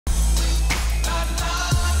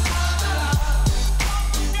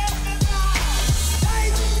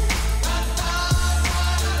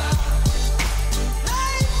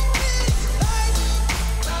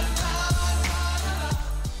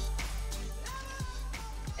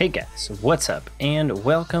Hey guys, what's up? And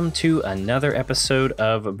welcome to another episode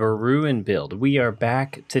of Brew and Build. We are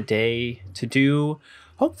back today to do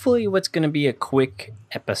hopefully what's going to be a quick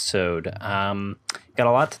episode. Got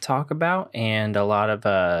a lot to talk about and a lot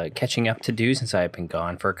of catching up to do since I've been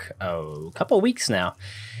gone for a couple of weeks now.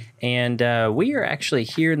 And we are actually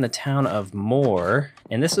here in the town of Moore,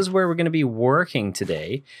 and this is where we're going to be working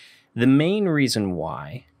today. The main reason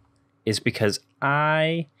why is because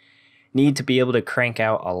I need to be able to crank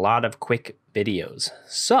out a lot of quick videos.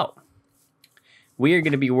 So we are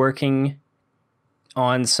going to be working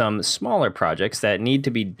on some smaller projects that need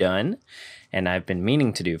to be done, and I've been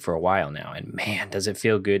meaning to do for a while now. And man, does it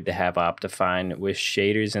feel good to have Optifine with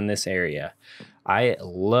shaders in this area. I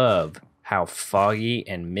love how foggy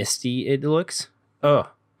and misty it looks. Oh,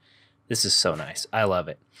 this is so nice. I love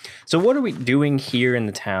it. So what are we doing here in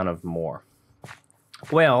the town of Moore?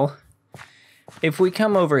 Well, if we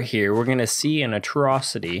come over here, we're going to see an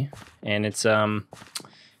atrocity, and it's doesn't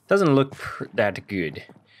look that good.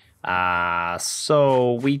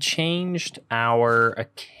 So we changed our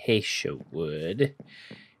acacia wood,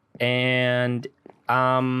 and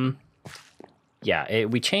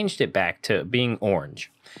we changed it back to being orange.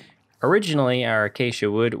 Originally, our acacia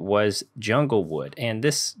wood was jungle wood, and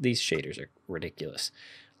these shaders are ridiculous.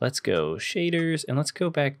 Let's go shaders, and let's go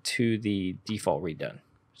back to the default redone.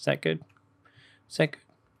 Is that good? Is that good?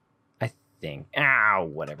 I think.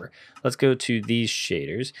 Whatever. Let's go to these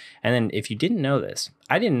shaders. And then if you didn't know this,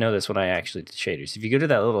 I didn't know this when I actually did shaders. If you go to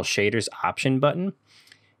that little shaders option button,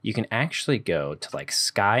 you can actually go to like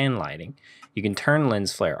sky and lighting. You can turn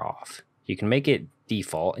lens flare off. You can make it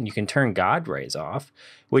default, and you can turn God rays off,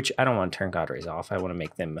 which I don't want to turn God rays off. I want to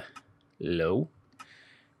make them low.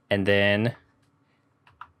 And then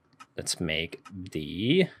let's go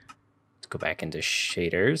back into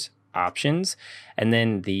shaders options, and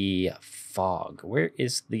then the fog. Where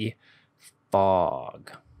is the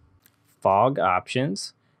fog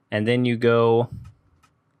options? And then you go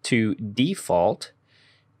to default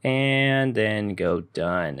and then go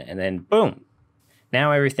done, and then boom,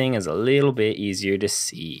 now everything is a little bit easier to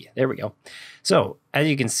see. There we go. So as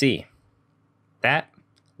you can see, that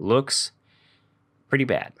looks pretty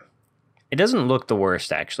bad. It doesn't look the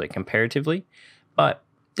worst actually comparatively, but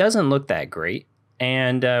doesn't look that great.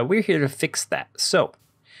 And we're here to fix that. So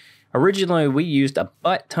originally we used a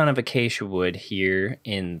butt ton of acacia wood here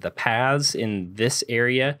in the paths in this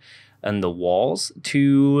area and the walls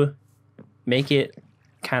to make it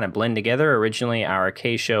kind of blend together. Originally our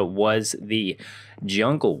acacia was the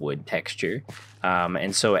jungle wood texture.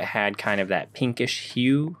 And so it had kind of that pinkish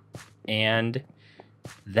hue, and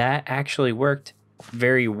that actually worked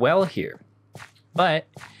very well here. But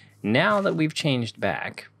now that we've changed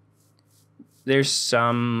back, there's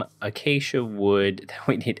some acacia wood that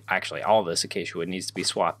we need. Actually, all this acacia wood needs to be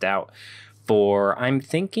swapped out for, I'm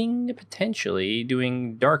thinking, potentially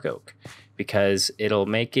doing dark oak, because it'll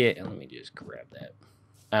make it. Let me just grab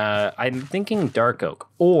that. I'm thinking dark oak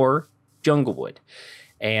or jungle wood.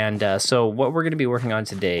 And so what we're going to be working on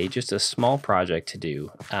today, just a small project to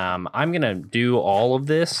do. I'm going to do all of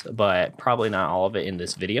this, but probably not all of it in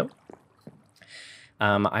this video.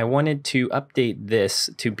 I wanted to update this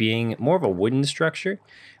to being more of a wooden structure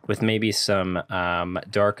with maybe some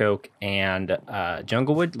dark oak and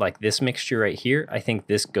jungle wood, like this mixture right here. I think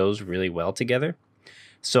this goes really well together.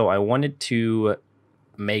 So I wanted to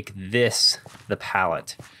make this the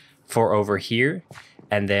palette for over here.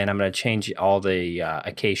 And then I'm going to change all the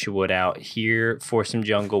acacia wood out here for some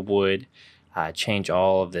jungle wood. Change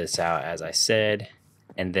all of this out, as I said.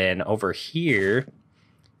 And then over here,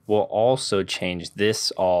 we'll also change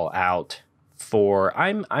this all out for,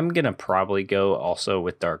 I'm going to probably go also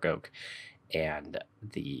with dark oak and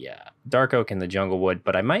the dark oak and the jungle wood,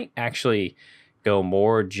 but I might actually go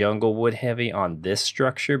more jungle wood heavy on this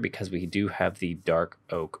structure because we do have the dark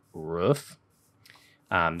oak roof.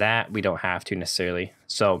 That we don't have to necessarily.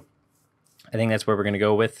 So I think that's where we're going to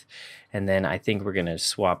go with. And then I think we're going to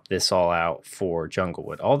swap this all out for jungle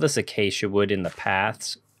wood. All this acacia wood in the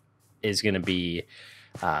paths is going to be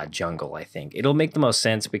jungle, I think. It'll make the most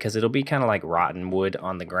sense because it'll be kind of like rotten wood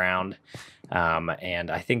on the ground.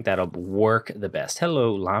 And I think that'll work the best.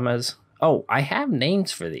 Hello, llamas. Oh, I have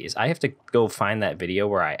names for these. I have to go find that video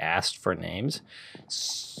where I asked for names.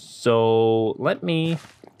 So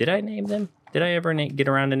did I name them? Did I ever get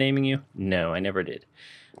around to naming you? No, I never did.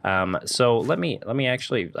 So let me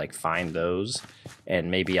actually like find those,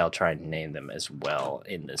 and maybe I'll try and name them as well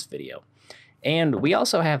in this video. And we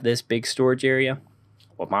also have this big storage area,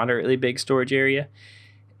 well, moderately big storage area.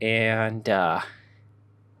 And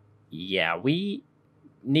yeah, we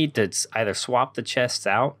need to either swap the chests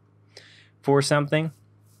out for something,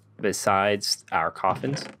 besides our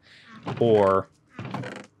coffins, or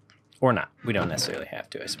not. We don't necessarily have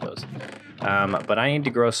to, I suppose. But I need to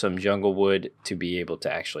grow some jungle wood to be able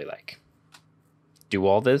to actually like do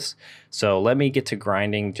all this. So let me get to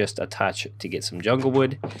grinding just a touch to get some jungle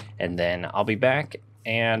wood, and then I'll be back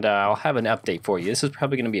and I'll have an update for you. This is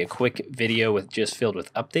probably going to be a quick video with just filled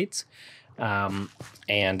with updates.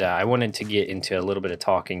 And I wanted to get into a little bit of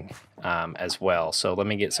talking as well. So let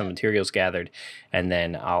me get some materials gathered, and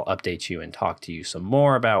then I'll update you and talk to you some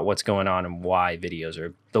more about what's going on and why videos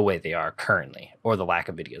are the way they are currently, or the lack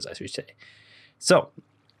of videos, I should say. So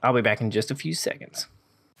I'll be back in just a few seconds.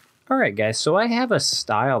 All right, guys. So I have a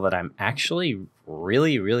style that I'm actually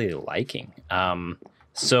really, really liking.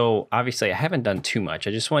 So obviously I haven't done too much.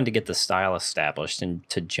 I just wanted to get the style established and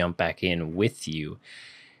to jump back in with you.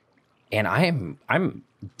 And I'm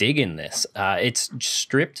digging this. It's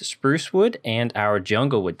stripped spruce wood and our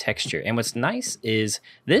jungle wood texture. And what's nice is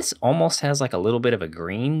this almost has like a little bit of a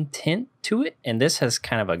green tint to it, and this has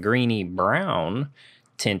kind of a greeny brown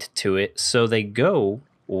tint to it. So they go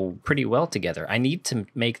pretty well together. I need to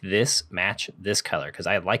make this match this color because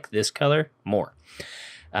I like this color more.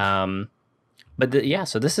 Yeah,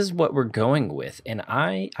 so this is what we're going with, and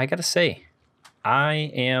I gotta say, I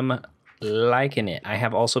am liking it. I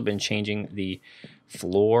have also been changing the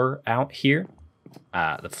floor out here.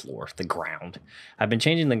 The ground. I've been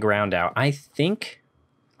changing the ground out. I think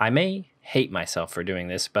I may hate myself for doing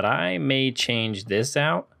this, but I may change this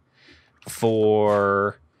out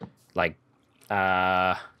for like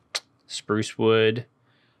spruce wood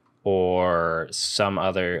or some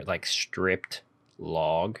other like stripped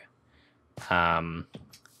log.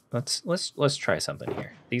 Let's try something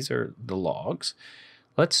here. These are the logs.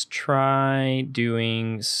 Let's try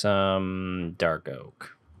doing some dark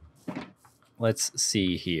oak. Let's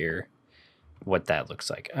see here what that looks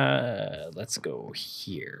like. Let's go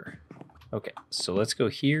here. Okay, so let's go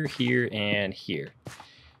here, here, and here.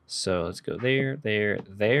 So let's go there, there,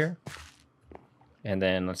 there. And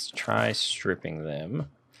then let's try stripping them.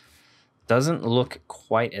 Doesn't look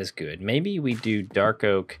quite as good. Maybe we do dark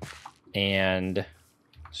oak and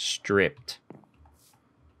stripped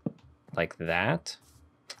like that.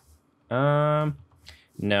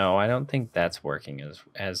 No, I don't think that's working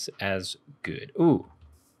as good. Ooh,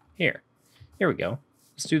 here we go.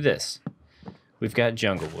 Let's do this. We've got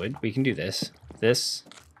jungle wood. We can do this.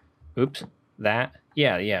 Oops, that.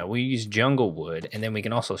 Yeah, we use jungle wood, and then we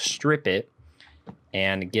can also strip it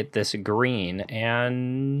and get this green,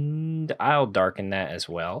 and I'll darken that as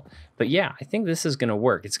well. But yeah, I think this is going to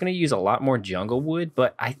work. It's going to use a lot more jungle wood,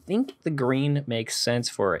 but I think the green makes sense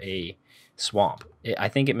for a swamp. I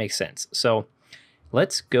think it makes sense. So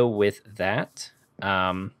let's go with that.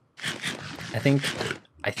 I think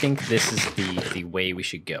this is the way we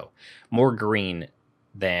should go. More green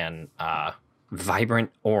than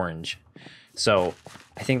vibrant orange. So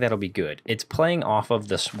I think that'll be good. It's playing off of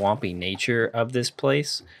the swampy nature of this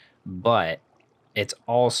place, but it's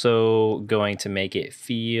also going to make it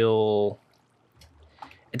feel...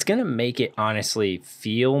 It's going to make it honestly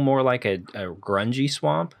feel more like a grungy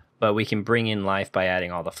swamp, but we can bring in life by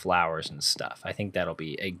adding all the flowers and stuff. I think that'll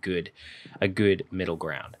be a good middle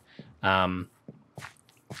ground.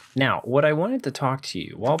 Now, what I wanted to talk to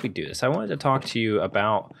you while we do this, I wanted to talk to you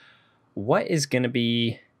about what is going to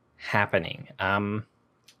be happening.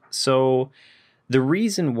 So the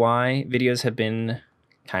reason why videos have been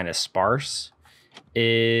kind of sparse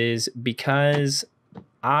is because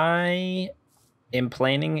I am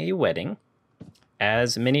planning a wedding.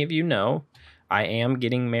 As many of you know, I am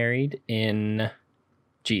getting married in,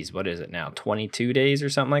 geez, what is it now? 22 days or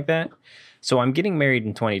something like that. So I'm getting married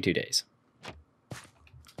in 22 days.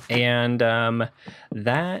 And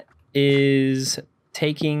that is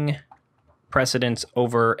taking precedence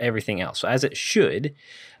over everything else, so as it should,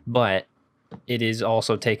 but it is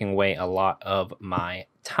also taking away a lot of my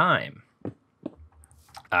time.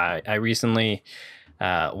 I recently,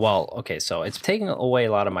 so it's taking away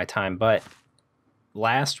a lot of my time, but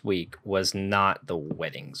last week was not the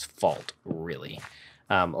wedding's fault, really.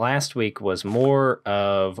 Last week was more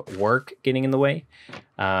of work getting in the way.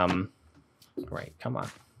 Right, come on.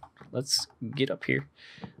 Let's get up here.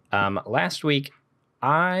 Last week,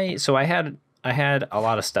 I had a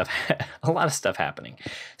lot of stuff, happening.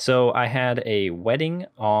 So I had a wedding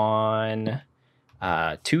on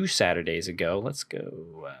 2 Saturdays ago. Let's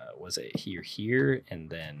go. Was it here, and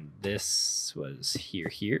then this was here.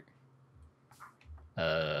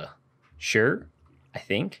 Sure, I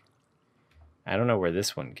think. I don't know where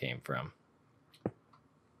this one came from.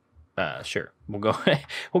 Sure, we'll go.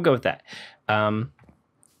 We'll go with that.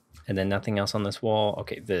 And then nothing else on this wall.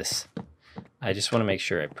 Okay, this. I just want to make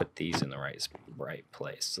sure I put these in the right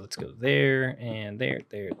place. So let's go there and there,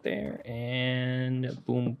 and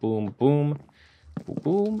boom, boom, boom, boom,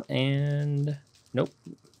 boom, and nope,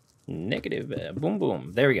 negative, boom,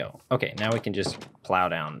 boom. There we go. Okay, now we can just plow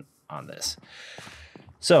down on this.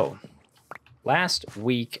 So last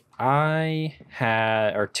week I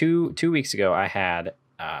had, or two weeks ago, I had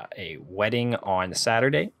a wedding on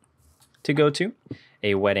Saturday to go to,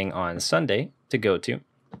 a wedding on Sunday to go to.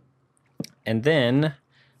 And then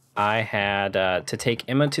I had to take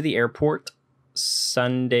Emma to the airport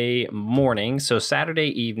Sunday morning. So Saturday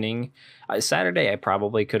evening, Saturday I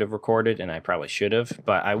probably could have recorded and I probably should have,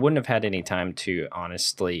 but I wouldn't have had any time to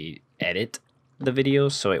honestly edit the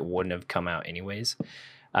videos, so it wouldn't have come out anyways.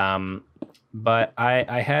 But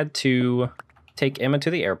I had to take Emma to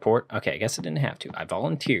the airport. Okay, I guess I didn't have to. I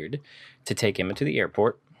volunteered to take Emma to the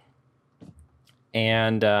airport.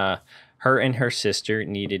 And her and her sister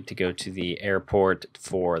needed to go to the airport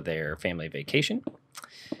for their family vacation.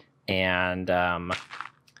 And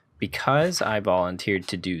because I volunteered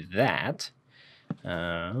to do that,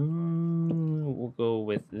 we'll go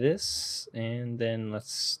with this. And then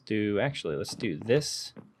let's do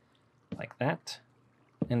this like that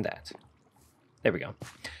and that. There we go.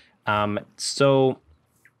 So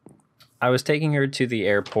I was taking her to the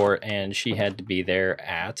airport and she had to be there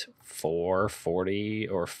at 4:40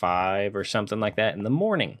 or 5 or something like that in the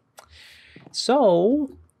morning.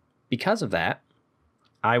 So because of that,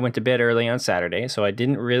 I went to bed early on Saturday, so I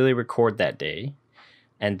didn't really record that day.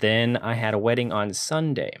 And then I had a wedding on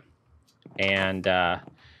Sunday. And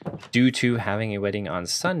due to having a wedding on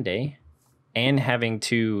Sunday and having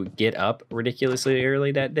to get up ridiculously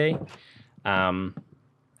early that day, I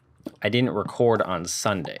didn't record on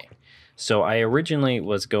Sunday. So I originally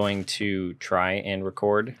was going to try and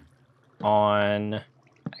record on,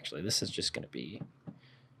 actually this is just going to be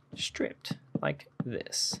stripped like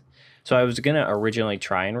this. So I was going to originally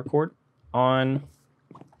try and record on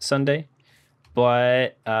Sunday,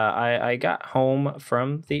 but I got home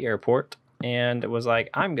from the airport and was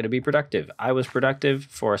like, I'm going to be productive. I was productive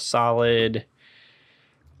for a solid,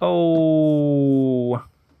 I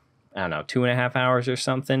don't know, 2.5 hours or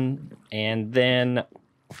something. And then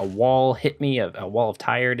a wall hit me, a wall of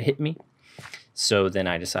tired hit me. So then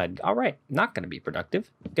I decided, all right, not going to be productive.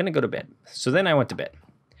 Going to go to bed. So then I went to bed.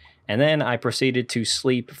 And then I proceeded to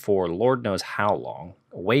sleep for Lord knows how long.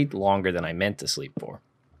 Way longer than I meant to sleep for.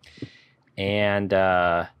 And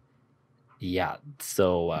yeah,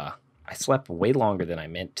 so I slept way longer than I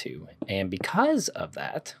meant to. And because of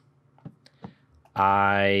that,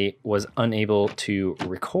 I was unable to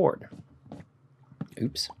record.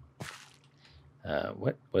 Oops.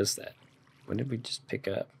 What was that? What did we just pick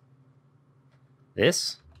up?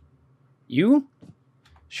 This? You?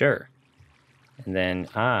 Sure. And then,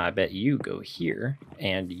 I bet you go here,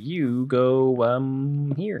 and you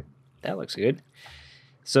go here. That looks good.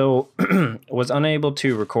 So, was unable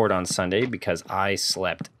to record on Sunday because I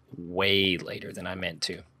slept way later than I meant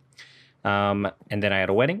to. And then I had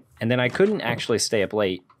a wedding, and then I couldn't actually stay up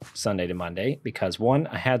late Sunday to Monday because 1,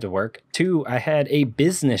 I had to work. 2, I had a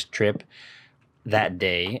business trip that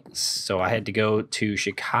day, so I had to go to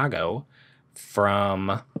Chicago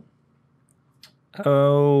from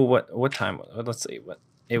what time? Let's see,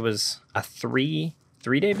 it was a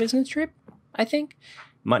three-day business trip, I think,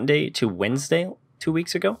 Monday to Wednesday 2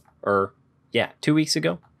 weeks ago, or yeah, 2 weeks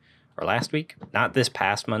ago, or last week, not this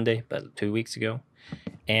past Monday, but 2 weeks ago.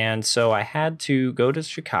 And so I had to go to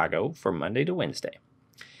Chicago from Monday to Wednesday.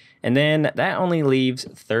 And then that only leaves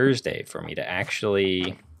Thursday for me to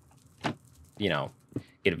actually,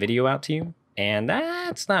 get a video out to you. And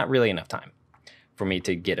that's not really enough time for me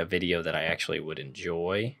to get a video that I actually would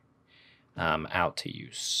enjoy out to you.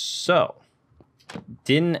 So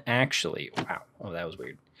didn't actually, wow, oh, that was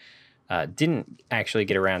weird. Didn't actually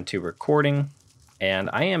get around to recording.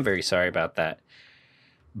 And I am very sorry about that.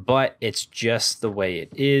 But it's just the way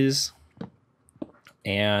it is.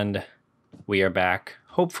 And we are back,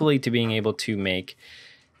 hopefully, to being able to make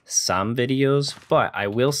some videos. But I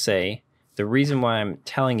will say, the reason why I'm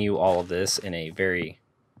telling you all of this in a very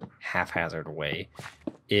haphazard way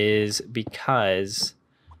is because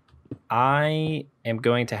I am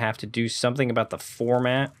going to have to do something about the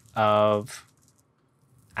format of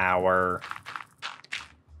our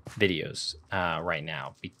videos right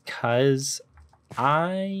now, because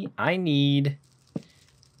I need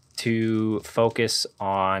to focus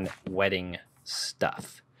on wedding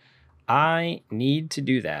stuff. I need to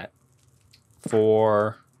do that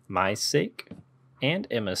for my sake and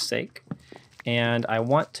Emma's sake, and I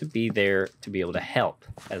want to be there to be able to help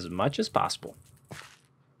as much as possible.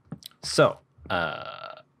 So,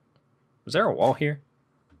 was Was there a wall here?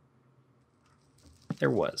 There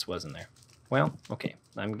was, wasn't there? Well, okay.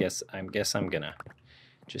 I guess I'm gonna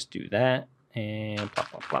just do that and plop,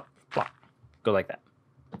 plop, plop, plop. Go like that.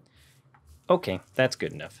 Okay, that's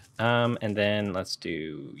good enough. And then let's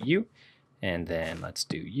do you, and then let's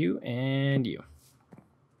do you and you.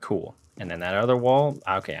 Cool. And then that other wall.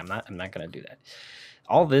 Okay, I'm not gonna do that.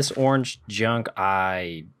 All this orange junk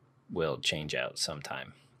I will change out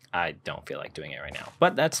sometime. I don't feel like doing it right now.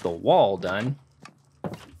 But that's the wall done.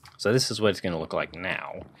 So this is what it's gonna look like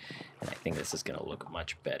now. And I think this is gonna look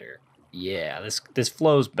much better. Yeah, this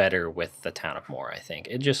flows better with the town of Moore, I think.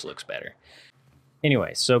 It just looks better.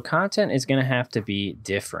 Anyway, so content is gonna have to be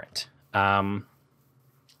different. I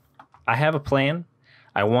have a plan.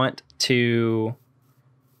 I want to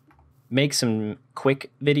make some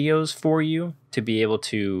quick videos for you to be able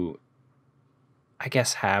to, I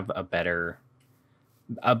guess, have a better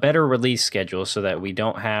release schedule so that we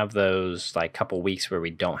don't have those like couple weeks where we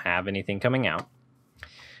don't have anything coming out.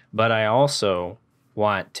 But I also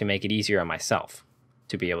want to make it easier on myself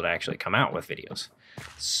to be able to actually come out with videos.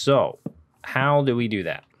 So how do we do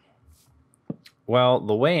that? Well,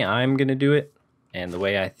 the way I'm going to do it and the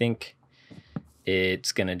way I think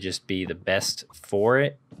it's going to just be the best for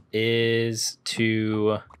it is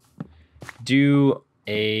to do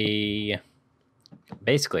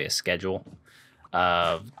basically a schedule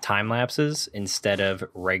of time lapses instead of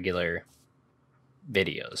regular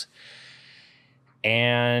videos.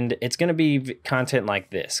 And it's going to be content like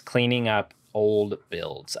this, cleaning up old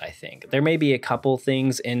builds, I think. There may be a couple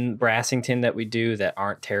things in Brassington that we do that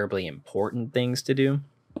aren't terribly important things to do.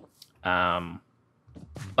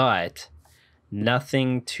 But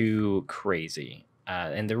nothing too crazy.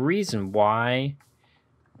 And the reason why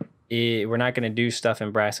we're not going to do stuff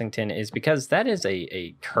in Brassington is because that is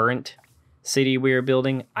a current city we are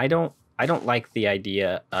building. I don't like the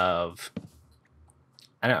idea of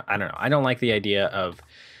I don't know. I don't like the idea of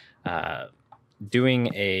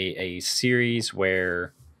doing a series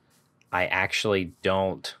where I actually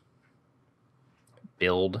don't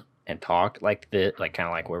build and talk kind of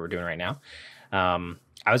like what we're doing right now.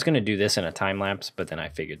 I was going to do this in a time lapse, but then I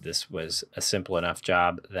figured this was a simple enough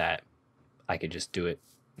job that I could just do it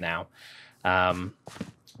now.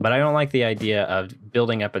 But I don't like the idea of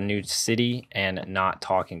building up a new city and not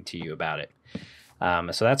talking to you about it.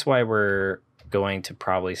 So that's why we're going to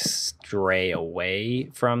probably stray away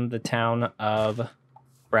from the town of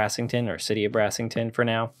Brassington or city of Brassington for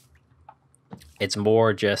now. It's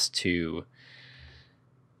more just to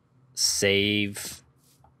save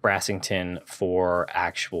Brassington for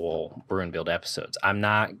actual Brew and Build episodes. I'm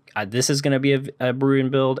not, this is going to be a Brew and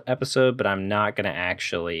Build episode, but I'm not going to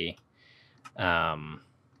actually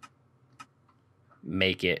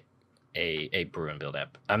make it a Brew and Build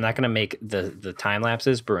I'm not going to make the time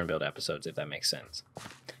lapses Brew and Build episodes, if that makes sense,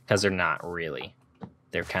 because they're not really.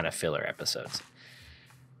 They're kind of filler episodes.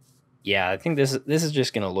 Yeah, I think this is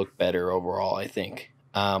just going to look better overall, I think.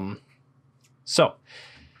 So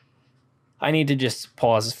I need to just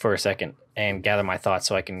pause for a second and gather my thoughts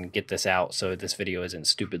so I can get this out so this video isn't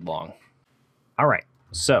stupid long. All right,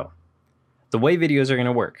 so the way videos are going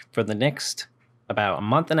to work for the next about a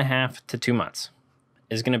month and a half to 2 months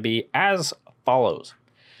is going to be as follows.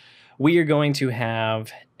 We are going to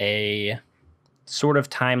have a sort of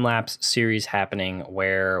time-lapse series happening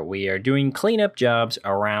where we are doing cleanup jobs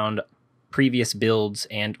around previous builds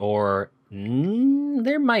and or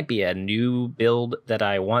there might be a new build that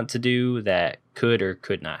I want to do that could or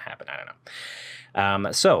could not happen. I don't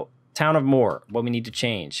know. So Town of Moore, what we need to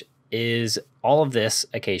change is all of this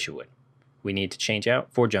acacia wood. We need to change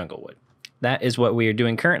out for jungle wood. That is what we are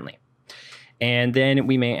doing currently. And then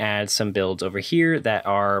we may add some builds over here that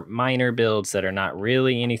are minor builds that are not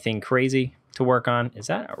really anything crazy to work on. Is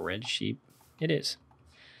that a red sheep? It is.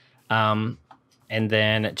 And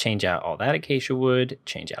then change out all that acacia wood,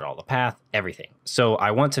 change out all the path, everything. So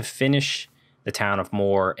I want to finish the Town of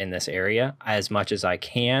Moore in this area as much as I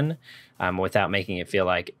can without making it feel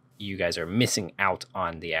like you guys are missing out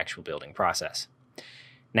on the actual building process.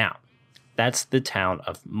 Now, that's the Town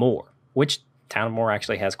of Moore, which Town of Moore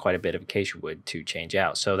actually has quite a bit of acacia wood to change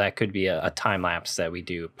out. So that could be a time lapse that we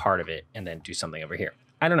do part of it and then do something over here.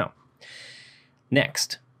 I don't know.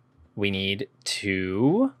 Next, we need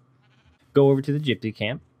to go over to the gypsy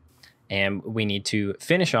camp and we need to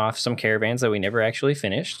finish off some caravans that we never actually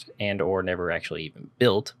finished and or never actually even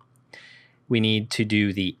built. We need to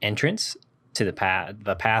do the entrance to the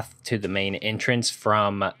path to the main entrance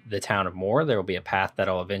from the Town of Moore. There will be a path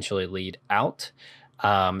that'll eventually lead out.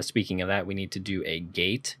 Speaking of that, we need to do a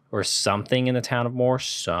gate or something in the Town of Moore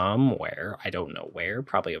somewhere. I don't know where,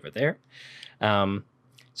 probably over there.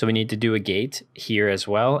 So So we need to do a gate here as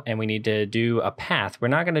well, and we need to do a path. We're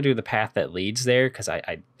not going to do the path that leads there because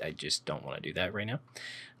I just don't want to do that right now.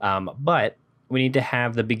 But we need to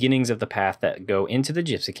have the beginnings of the path that go into the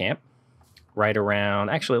gypsy camp right around.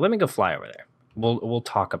 Actually, let me go fly over there. We'll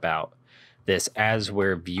talk about this as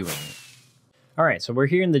we're viewing. All right, so we're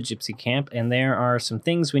here in the gypsy camp, and there are some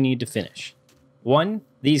things we need to finish. One,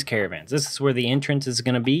 these caravans. This is where the entrance is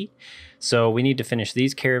going to be. So we need to finish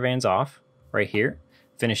these caravans off right here.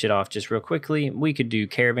 Finish it off just real quickly. We could do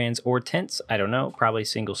caravans or tents. I don't know, probably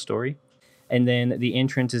single story. And then the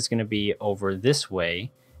entrance is going to be over this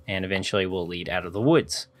way, and eventually will lead out of the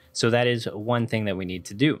woods. So that is one thing that we need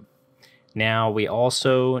to do. Now we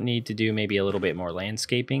also need to do maybe a little bit more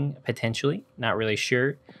landscaping, potentially. Not really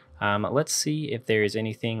sure. Let's see if there is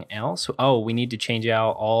anything else. Oh, we need to change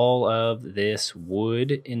out all of this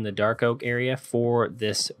wood in the dark oak area for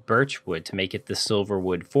this birch wood to make it the silver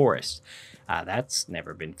wood forest. That's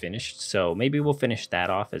never been finished, so maybe we'll finish that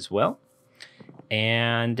off as well.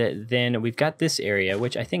 And then we've got this area,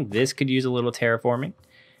 which I think this could use a little terraforming.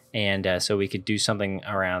 And so we could do something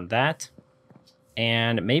around that.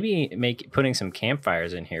 And maybe putting some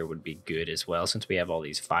campfires in here would be good as well, since we have all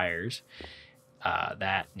these fires.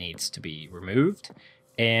 That needs to be removed.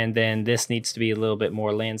 And then this needs to be a little bit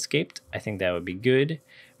more landscaped. I think that would be good.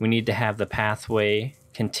 We need to have the pathway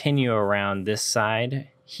continue around this side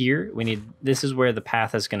here. This is where the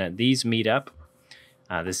path is gonna, these meet up.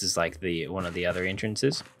 This is like one of the other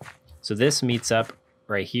entrances. So this meets up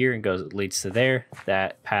right here and leads to there.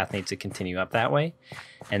 That path needs to continue up that way.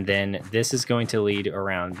 And then this is going to lead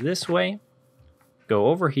around this way, go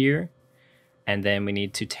over here, and then we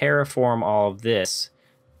need to terraform all of this,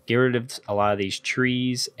 get rid of a lot of these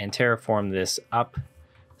trees, and terraform this up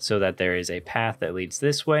so that there is a path that leads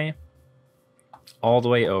this way, all the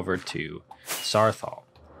way over to Sarthal.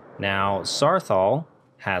 Now, Sarthal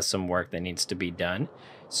has some work that needs to be done.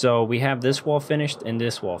 So we have this wall finished and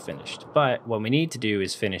this wall finished. But what we need to do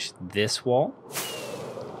is finish this wall.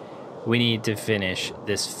 We need to finish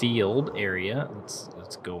this field area.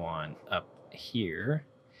 Let's go on up here.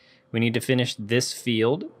 We need to finish this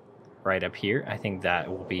field right up here. I think that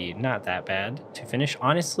will be not that bad to finish.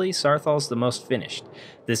 Honestly, Sarthal's the most finished.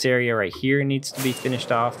 This area right here needs to be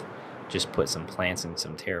finished off. Just put some plants and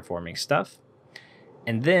some terraforming stuff.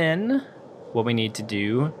 And then what we need to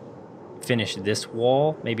do, finish this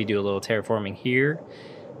wall, maybe do a little terraforming here,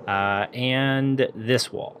 and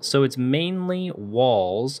this wall. So it's mainly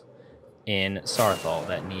walls in Sarthal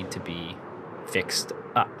that need to be fixed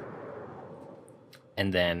up.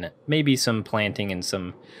 And then maybe some planting and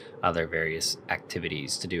some other various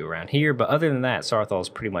activities to do around here. But other than that, Sarthal is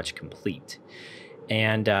pretty much complete.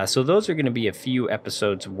 And so those are going to be a few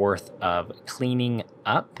episodes worth of cleaning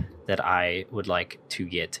up that I would like to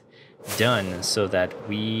get done so that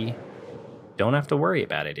we don't have to worry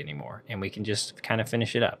about it anymore and we can just kind of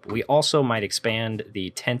finish it up. We also might expand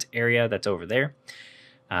the tent area that's over there.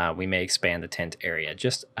 We may expand the tent area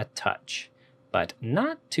just a touch, but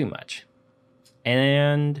not too much.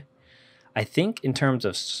 And I think in terms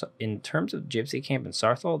of Gypsy Camp and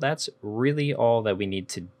Sarthal, that's really all that we need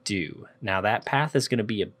to do. Now that path is going to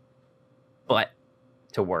be a butt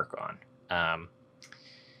to work on.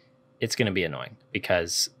 It's going to be annoying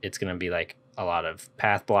because it's going to be like a lot of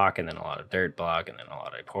path block and then a lot of dirt block and then a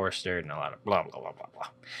lot of coarse dirt and a lot of blah, blah, blah, blah, blah.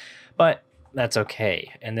 But that's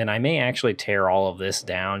okay. And then I may actually tear all of this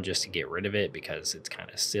down just to get rid of it because it's kind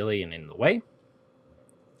of silly and in the way.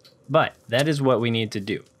 But that is what we need to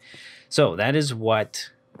do. So that is what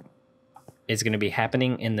is going to be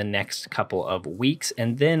happening in the next couple of weeks.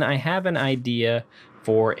 And then I have an idea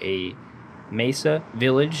for a Mesa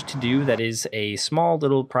village to do that is a small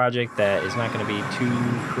little project that is not going to be too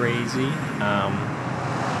crazy.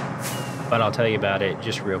 But I'll tell you about it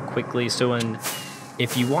just real quickly. So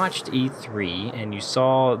if you watched E3 and you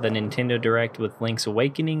saw the Nintendo Direct with Link's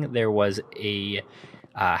Awakening, there was a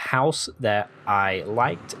house that I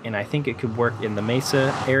liked, and I think it could work in the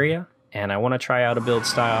Mesa area, and I want to try out a build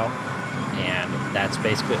style, and that's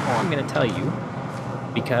basically all I'm going to tell you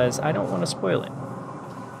because I don't want to spoil it.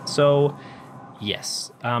 So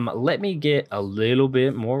yes, let me get a little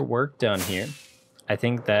bit more work done here. I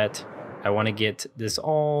think that I want to get this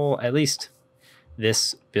all, at least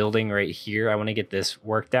this building right here, I want to get this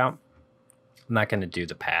worked out. I'm not going to do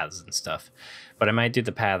the paths and stuff, but I might do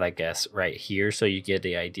the path, I guess, right here so you get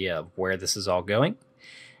the idea of where this is all going.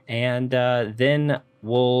 And then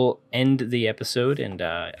we'll end the episode, and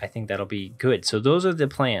I think that'll be good. So those are the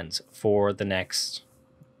plans for the next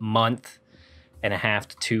month and a half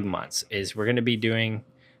to 2 months. Is we're going to be doing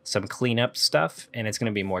some cleanup stuff, and it's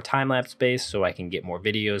going to be more time-lapse based so I can get more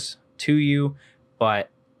videos to you. But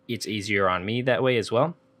it's easier on me that way as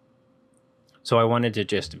well. So I wanted to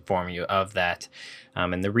just inform you of that.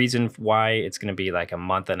 And the reason why it's going to be like a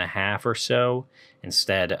month and a half or so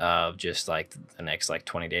instead of just like the next like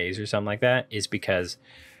 20 days or something like that is because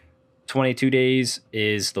 22 days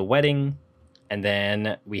is the wedding. And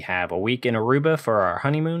then we have a week in Aruba for our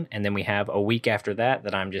honeymoon. And then we have a week after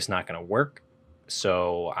that I'm just not going to work.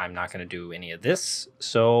 So I'm not going to do any of this.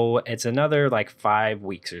 So it's another like 5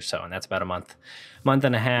 weeks or so. And that's about a month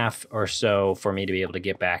and a half or so for me to be able to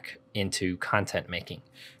get back into content making.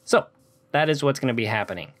 So that is what's going to be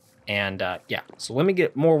happening. And yeah, so let me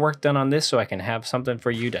get more work done on this so I can have something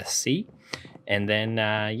for you to see. And then,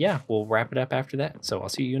 yeah, we'll wrap it up after that. So I'll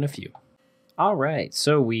see you in a few. All right,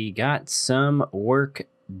 so we got some work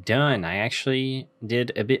done. I actually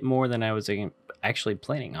did a bit more than I was actually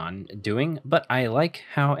planning on doing, but I like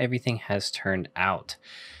how everything has turned out.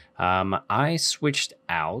 I switched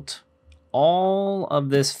out all of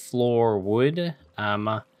this floor wood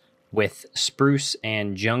with spruce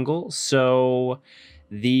and jungle. So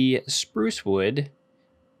the spruce wood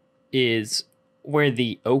is where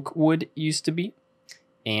the oak wood used to be.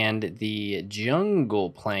 And the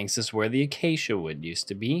jungle planks is where the acacia wood used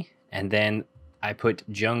to be. And then I put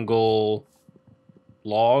jungle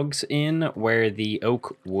logs in where the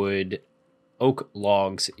oak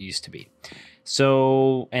logs used to be.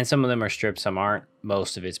 So, and some of them are stripped, some aren't.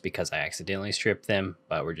 Most of it's because I accidentally stripped them,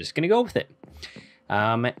 but we're just going to go with it.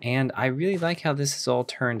 And I really like how this has all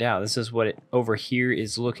turned out. This is what it over here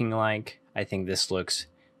is looking like. I think this looks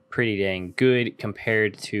pretty dang good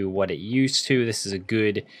compared to what it used to. This is a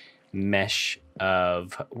good mesh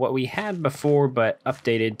of what we had before, but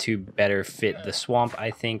updated to better fit the swamp,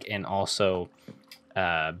 I think, and also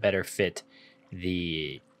better fit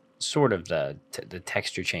the sort of the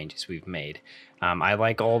texture changes we've made. I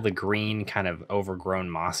like all the green kind of overgrown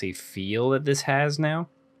mossy feel that this has now.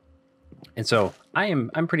 And so I'm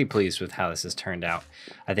pretty pleased with how this has turned out.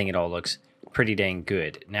 I think it all looks pretty dang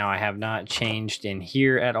good. Now I have not changed in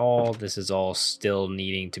here at all. This is all still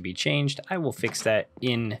needing to be changed. I will fix that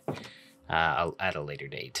in at a later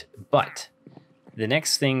date. But the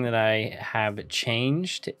next thing that I have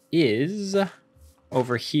changed is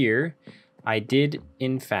over here. I did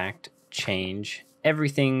in fact change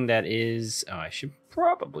everything that is, oh, I should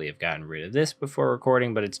probably have gotten rid of this before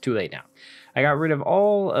recording, but it's too late now. I got rid of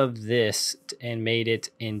all of this and made it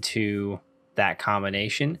into that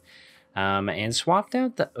combination. And swapped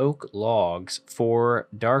out the oak logs for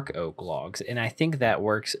dark oak logs, and I think that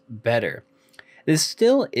works better. This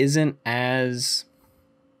still isn't as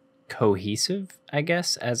cohesive, I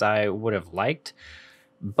guess, as I would have liked,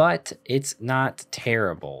 but it's not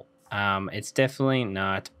terrible. It's definitely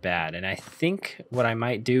not bad, and I think what I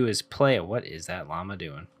might do is play it. What is that llama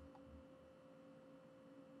doing?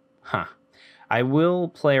 Huh. I will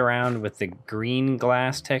play around with the green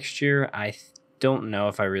glass texture. I don't know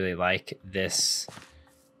if I really like this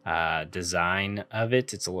design of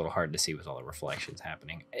it. It's a little hard to see with all the reflections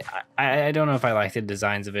happening. I don't know if I like the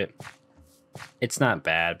designs of it. It's not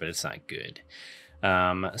bad, but it's not good.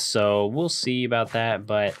 So we'll see about that,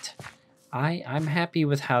 but I'm happy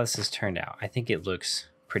with how this has turned out. I think it looks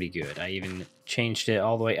pretty good. I even changed it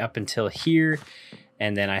all the way up until here,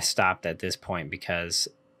 and then I stopped at this point because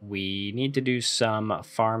we need to do some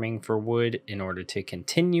farming for wood in order to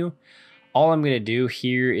continue. All I'm going to do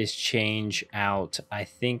here is change out, I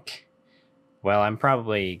think, well, I'm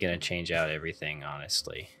probably going to change out everything,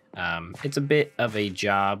 honestly. It's a bit of a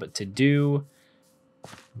job to do,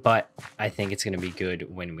 but I think it's going to be good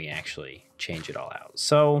when we actually change it all out.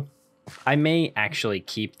 So I may actually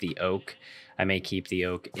keep the oak. I may keep the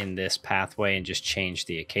oak in this pathway and just change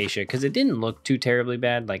the acacia because it didn't look too terribly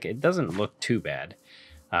bad. Like, it doesn't look too bad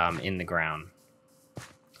in the ground.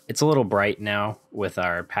 It's a little bright now with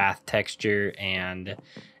our path texture and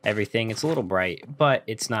everything. It's a little bright, but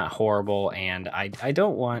it's not horrible, and I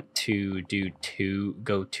don't want to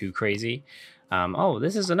go too crazy. Oh,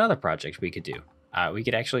 this is another project we could do. We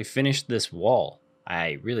could actually finish this wall.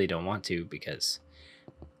 I really don't want to because,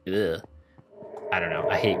 ugh, I don't know.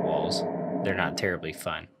 I hate walls. They're not terribly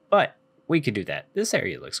fun, but we could do that. This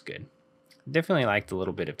area looks good. Definitely like the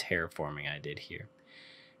little bit of terraforming I did here.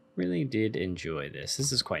 Really did enjoy this.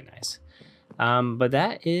 This is quite nice. But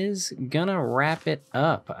that is gonna wrap it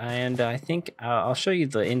up, and I think I'll show you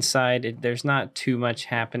the inside. There's not too much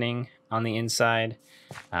happening on the inside.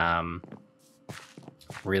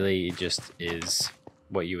 Really, it just is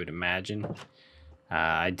what you would imagine.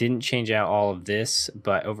 I didn't change out all of this,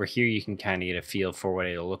 but over here you can kind of get a feel for what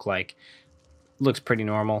it'll look like. Looks pretty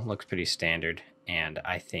normal, looks pretty standard, and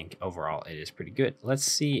I think overall it is pretty good. Let's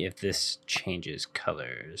see if this changes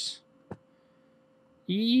colors.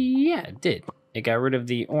 Yeah, it did. It got rid of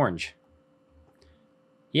the orange.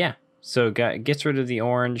 Yeah, so it gets rid of the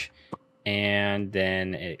orange, and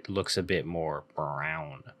then it looks a bit more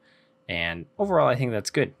brown. And overall, I think that's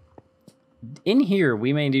good. In here,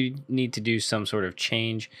 we may need to do some sort of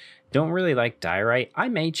change. Don't really like diorite. I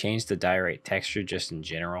may change the diorite texture just in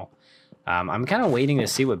general. I'm kind of waiting to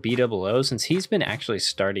see what BOO, since he's been actually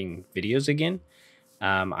starting videos again.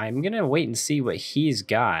 I'm going to wait and see what he's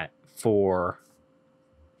got for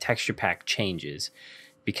texture pack changes,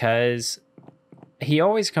 because he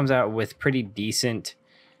always comes out with pretty decent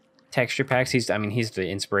texture packs. He's the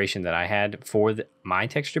inspiration that I had for my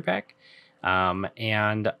texture pack.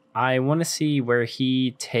 And I want to see where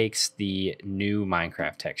he takes the new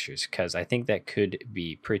Minecraft textures, because I think that could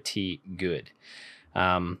be pretty good.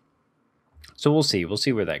 So we'll see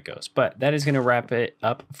where that goes. But that is going to wrap it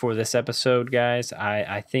up for this episode, guys.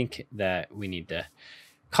 I think that we need to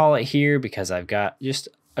call it here, because I've got just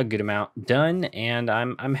a good amount done, and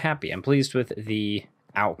I'm happy. I'm pleased with the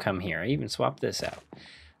outcome here. I even swapped this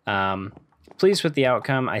out. Pleased with the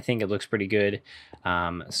outcome. I think it looks pretty good.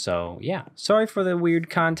 So yeah, sorry for the weird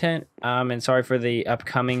content, and sorry for the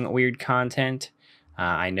upcoming weird content.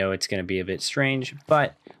 I know it's going to be a bit strange,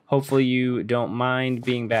 but hopefully you don't mind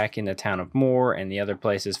being back in the town of Moore and the other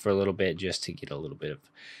places for a little bit, just to get a little bit of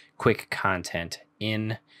quick content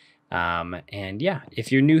in. And yeah,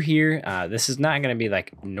 if you're new here, this is not going to be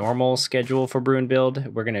like normal schedule for Brew and Build.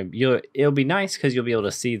 It'll be nice because you'll be able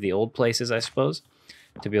to see the old places, I suppose,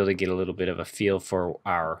 to be able to get a little bit of a feel for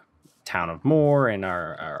our town of Moore and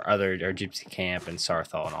our gypsy camp and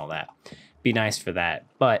Sarthal and all that. Be nice for that,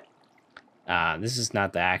 but this is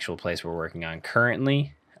not the actual place we're working on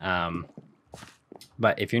currently.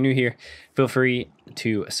 But if you're new here, feel free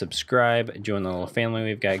to subscribe, join the little family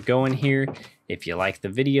we've got going here. If you like the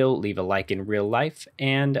video, leave a like in real life,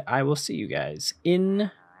 and I will see you guys in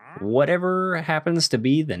whatever happens to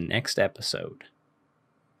be the next episode.